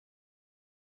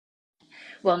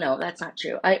Well, no, that's not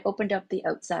true. I opened up the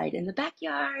outside in the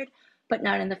backyard, but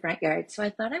not in the front yard. So I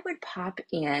thought I would pop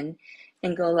in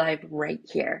and go live right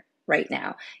here, right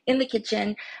now, in the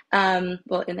kitchen,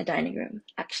 well, in the dining room,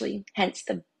 actually, hence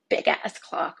the big ass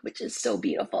clock, which is so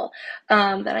beautiful,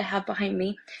 that I have behind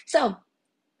me. So,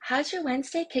 how's your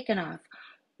Wednesday kicking off?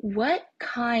 What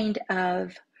kind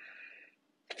of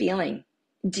feeling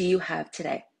do you have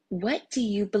today? What do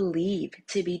you believe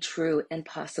to be true and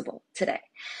possible today?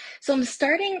 So I'm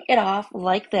starting it off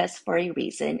like this for a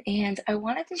reason, and I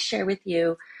wanted to share with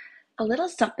you a little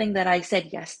something that I said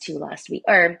yes to last week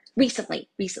or recently.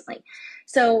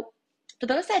 So for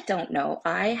those that don't know,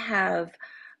 I have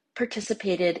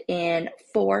participated in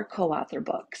 4 co-author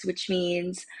books, which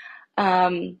means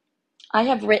um, I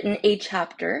have written a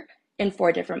chapter in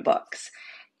 4 different books.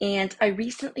 And I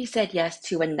recently said yes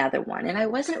to another one, and I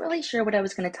wasn't really sure what I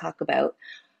was going to talk about,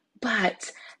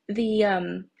 but the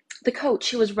um, the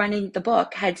coach who was running the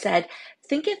book had said,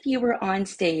 think if you were on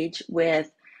stage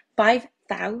with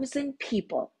 5,000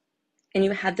 people and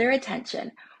you had their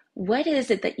attention, what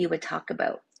is it that you would talk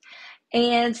about?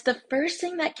 And the first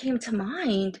thing that came to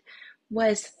mind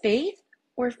was faith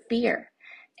or fear.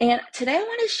 And today I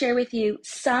want to share with you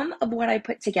some of what I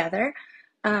put together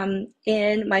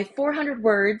in my 400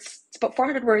 words, it's about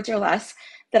 400 words or less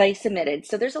that I submitted.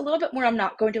 So there's a little bit more I'm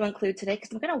not going to include today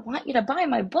because I'm going to want you to buy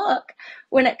my book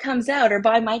when it comes out or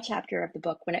buy my chapter of the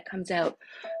book when it comes out.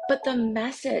 But the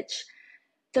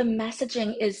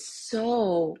messaging is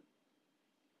so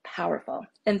powerful.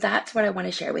 And that's what I want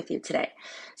to share with you today.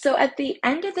 So at the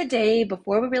end of the day,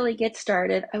 before we really get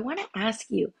started, I want to ask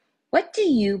you, what do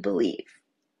you believe?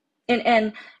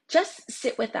 And just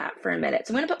sit with that for a minute.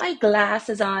 So I'm going to put my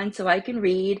glasses on so I can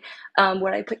read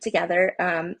what I put together.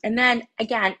 And then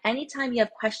again, anytime you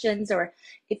have questions or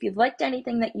if you've liked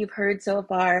anything that you've heard so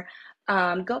far,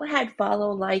 go ahead,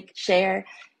 follow, like, share,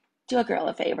 do a girl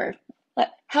a favor.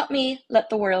 Help me let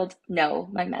the world know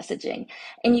my messaging.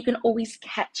 And you can always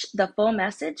catch the full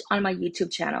message on my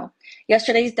YouTube channel.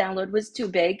 Yesterday's download was too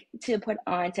big to put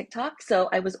on TikTok, so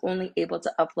I was only able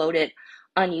to upload it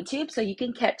on YouTube. So you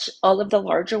can catch all of the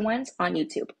larger ones on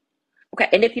YouTube. Okay,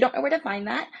 and if you don't know where to find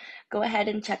that, go ahead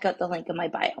and check out the link in my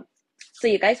bio. So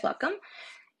you guys, welcome.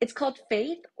 It's called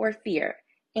Faith or Fear.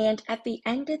 And at the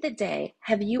end of the day,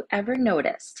 have you ever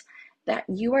noticed that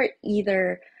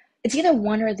it's either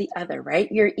one or the other, right?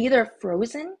 You're either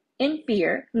frozen in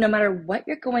fear, no matter what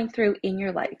you're going through in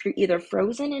your life. You're either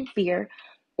frozen in fear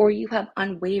or you have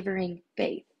unwavering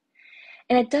faith.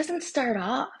 And it doesn't start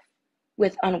off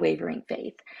with unwavering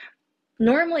faith.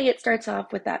 Normally, it starts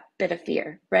off with that bit of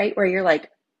fear, right? Where you're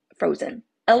like frozen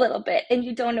a little bit and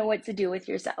you don't know what to do with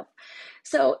yourself.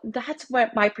 So that's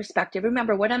what my perspective.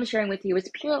 Remember, what I'm sharing with you is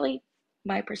purely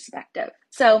my perspective.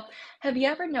 So, have you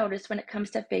ever noticed when it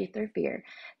comes to faith or fear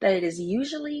that it is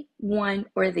usually one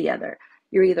or the other?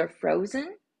 You're either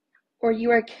frozen or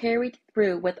you are carried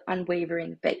through with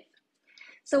unwavering faith.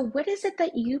 So, what is it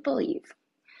that you believe?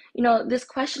 You know, this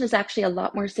question is actually a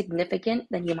lot more significant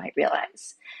than you might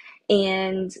realize.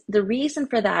 And the reason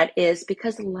for that is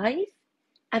because life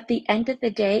at the end of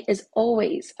the day is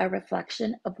always a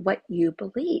reflection of what you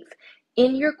believe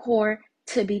in your core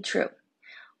to be true.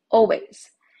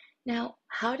 Always. Now,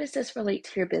 how does this relate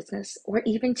to your business or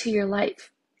even to your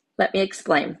life? Let me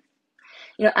explain.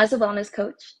 You know, as a wellness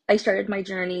coach, I started my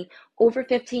journey over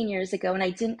 15 years ago and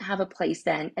I didn't have a place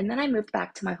then. And then I moved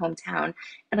back to my hometown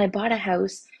and I bought a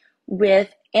house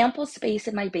with ample space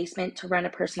in my basement to run a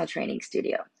personal training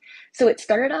studio. So it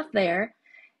started off there.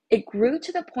 It grew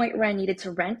to the point where I needed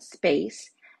to rent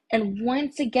space. And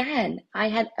once again, I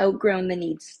had outgrown the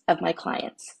needs of my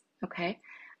clients. Okay.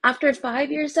 After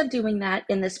 5 years of doing that,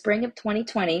 in the spring of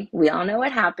 2020, we all know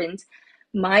what happened.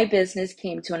 My business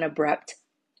came to an abrupt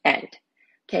end.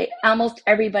 Okay. Almost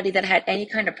everybody that had any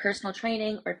kind of personal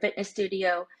training or fitness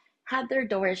studio had their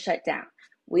doors shut down.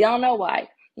 We all know why.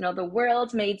 You know, the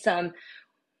world made a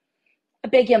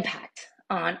big impact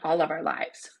on all of our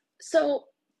lives. So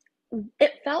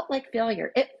it felt like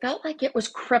failure. It felt like it was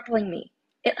crippling me.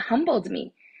 It humbled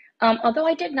me. Although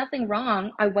I did nothing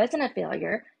wrong, I wasn't a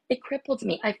failure. It crippled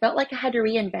me. I felt like I had to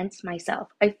reinvent myself.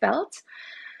 I felt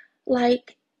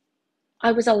like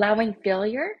I was allowing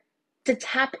failure to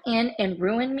tap in and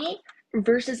ruin me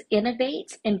versus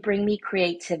innovate and bring me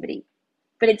creativity.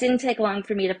 But it didn't take long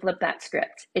for me to flip that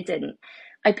script. It didn't.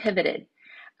 I pivoted.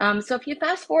 So if you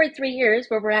fast forward 3 years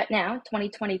where we're at now,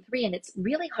 2023, and it's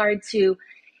really hard to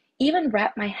even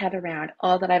wrap my head around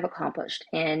all that I've accomplished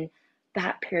in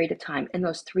that period of time, in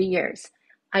those 3 years.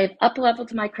 I've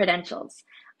up-leveled my credentials.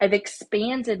 I've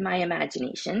expanded my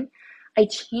imagination. I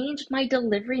changed my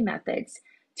delivery methods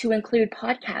to include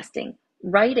podcasting,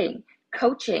 writing,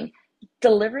 coaching,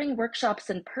 delivering workshops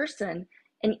in person,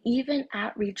 and even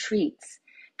at retreats.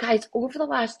 Guys, over the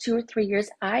last 2 or 3 years,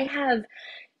 I have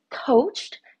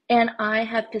coached and I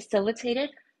have facilitated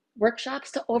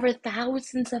workshops to over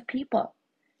thousands of people.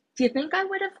 Do you think I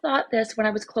would have thought this when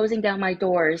I was closing down my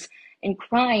doors and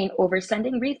crying over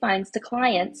sending refunds to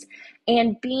clients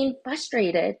and being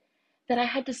frustrated that I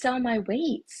had to sell my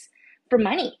weights for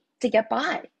money to get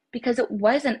by because it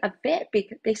wasn't a fit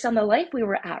based on the life we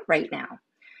were at right now?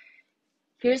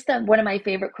 Here's one of my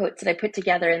favorite quotes that I put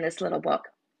together in this little book.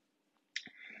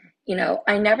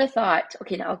 I never thought,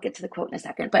 okay, now I'll get to the quote in a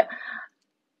second, but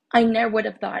I never would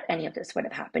have thought any of this would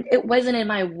have happened. It wasn't in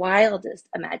my wildest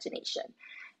imagination.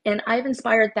 And I've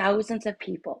inspired thousands of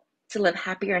people to live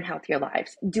happier and healthier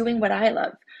lives, doing what I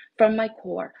love from my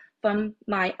core, from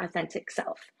my authentic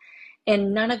self.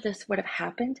 And none of this would have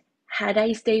happened had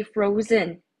I stayed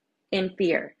frozen in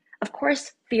fear. Of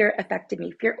course, fear affected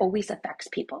me. Fear always affects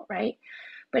people, right?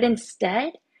 But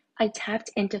instead, I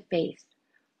tapped into faith,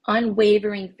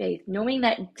 unwavering faith, knowing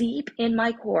that deep in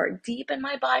my core, deep in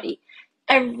my body,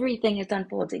 everything is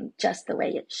unfolding just the way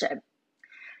it should.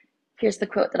 Here's the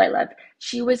quote that I love.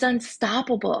 She was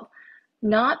unstoppable,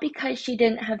 not because she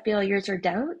didn't have failures or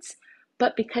doubts,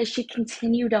 but because she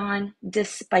continued on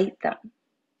despite them.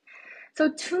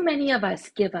 So too many of us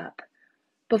give up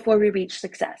before we reach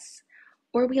success,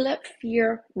 or we let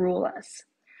fear rule us.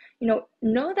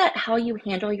 Know that how you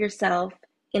handle yourself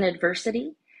in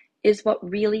adversity is what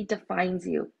really defines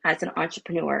you as an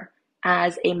entrepreneur,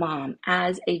 as a mom,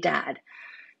 as a dad.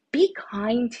 Be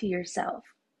kind to yourself.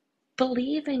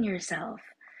 Believe in yourself.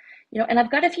 And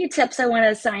I've got a few tips I want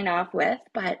to sign off with,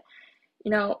 but,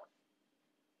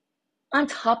 on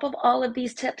top of all of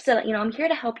these tips, that I'm here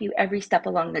to help you every step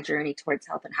along the journey towards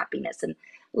health and happiness and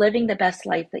living the best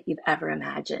life that you've ever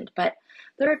imagined. But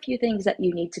there are a few things that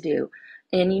you need to do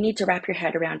and you need to wrap your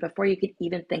head around before you can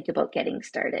even think about getting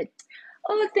started.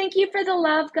 Oh, thank you for the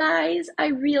love, guys. I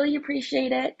really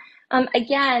appreciate it.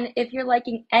 Again, if you're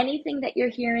liking anything that you're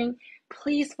hearing,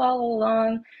 please follow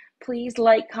along. Please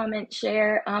like, comment,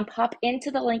 share, pop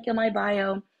into the link in my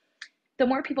bio. The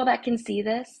more people that can see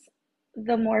this,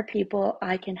 the more people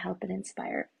I can help and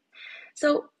inspire.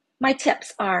 So my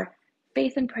tips are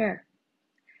faith and prayer.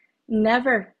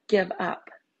 Never give up.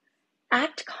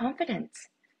 Act confident.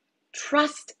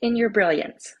 Trust in your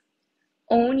brilliance.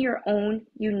 Own your own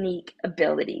unique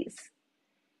abilities.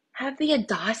 Have the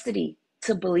audacity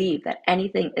to believe that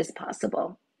anything is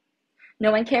possible.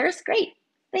 No one cares? Great.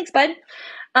 Thanks, bud.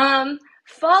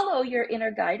 Follow your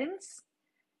inner guidance.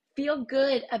 Feel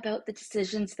good about the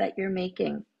decisions that you're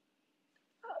making.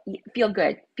 Feel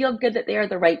good. Feel good that they are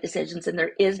the right decisions and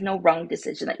there is no wrong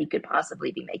decision that you could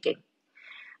possibly be making.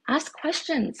 Ask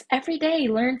questions every day.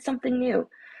 Learn something new.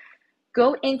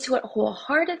 Go into it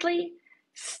wholeheartedly.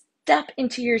 Step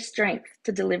into your strength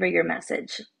to deliver your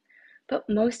message. But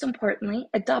most importantly,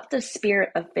 adopt a spirit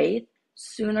of faith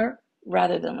sooner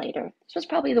rather than later. This was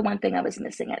probably the one thing I was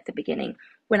missing at the beginning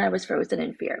when I was frozen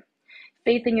in fear.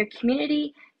 Faith in your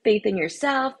community, faith in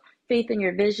yourself, faith in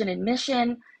your vision and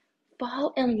mission.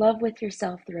 Fall in love with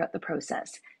yourself throughout the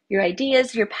process. Your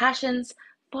ideas, your passions,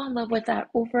 fall in love with that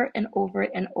over and over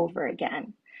and over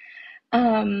again.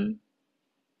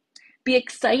 Be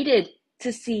excited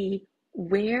to see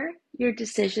where your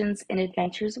decisions and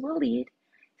adventures will lead.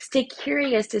 Stay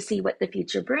curious to see what the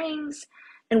future brings.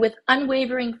 And with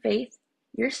unwavering faith,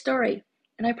 your story,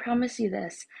 and I promise you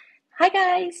this, hi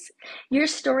guys, your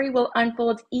story will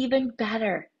unfold even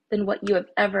better than what you have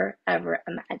ever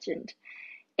imagined.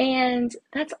 And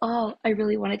that's all I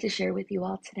really wanted to share with you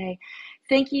all today.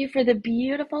 Thank you for the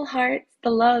beautiful hearts, the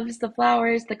loves, the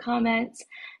flowers, the comments.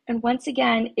 And once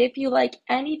again, if you like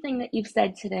anything that you've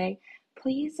said today,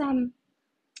 please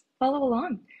follow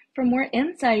along for more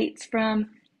insights from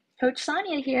Coach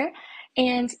Sonia here.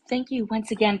 And thank you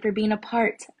once again for being a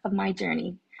part of my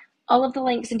journey. All of the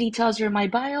links and details are in my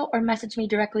bio, or message me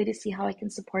directly to see how I can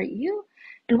support you.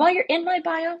 And while you're in my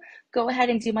bio, go ahead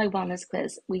and do my wellness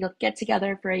quiz. We'll get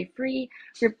together for a free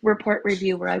report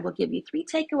review where I will give you 3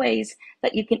 takeaways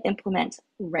that you can implement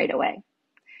right away.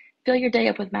 Fill your day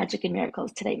up with magic and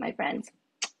miracles today, my friends.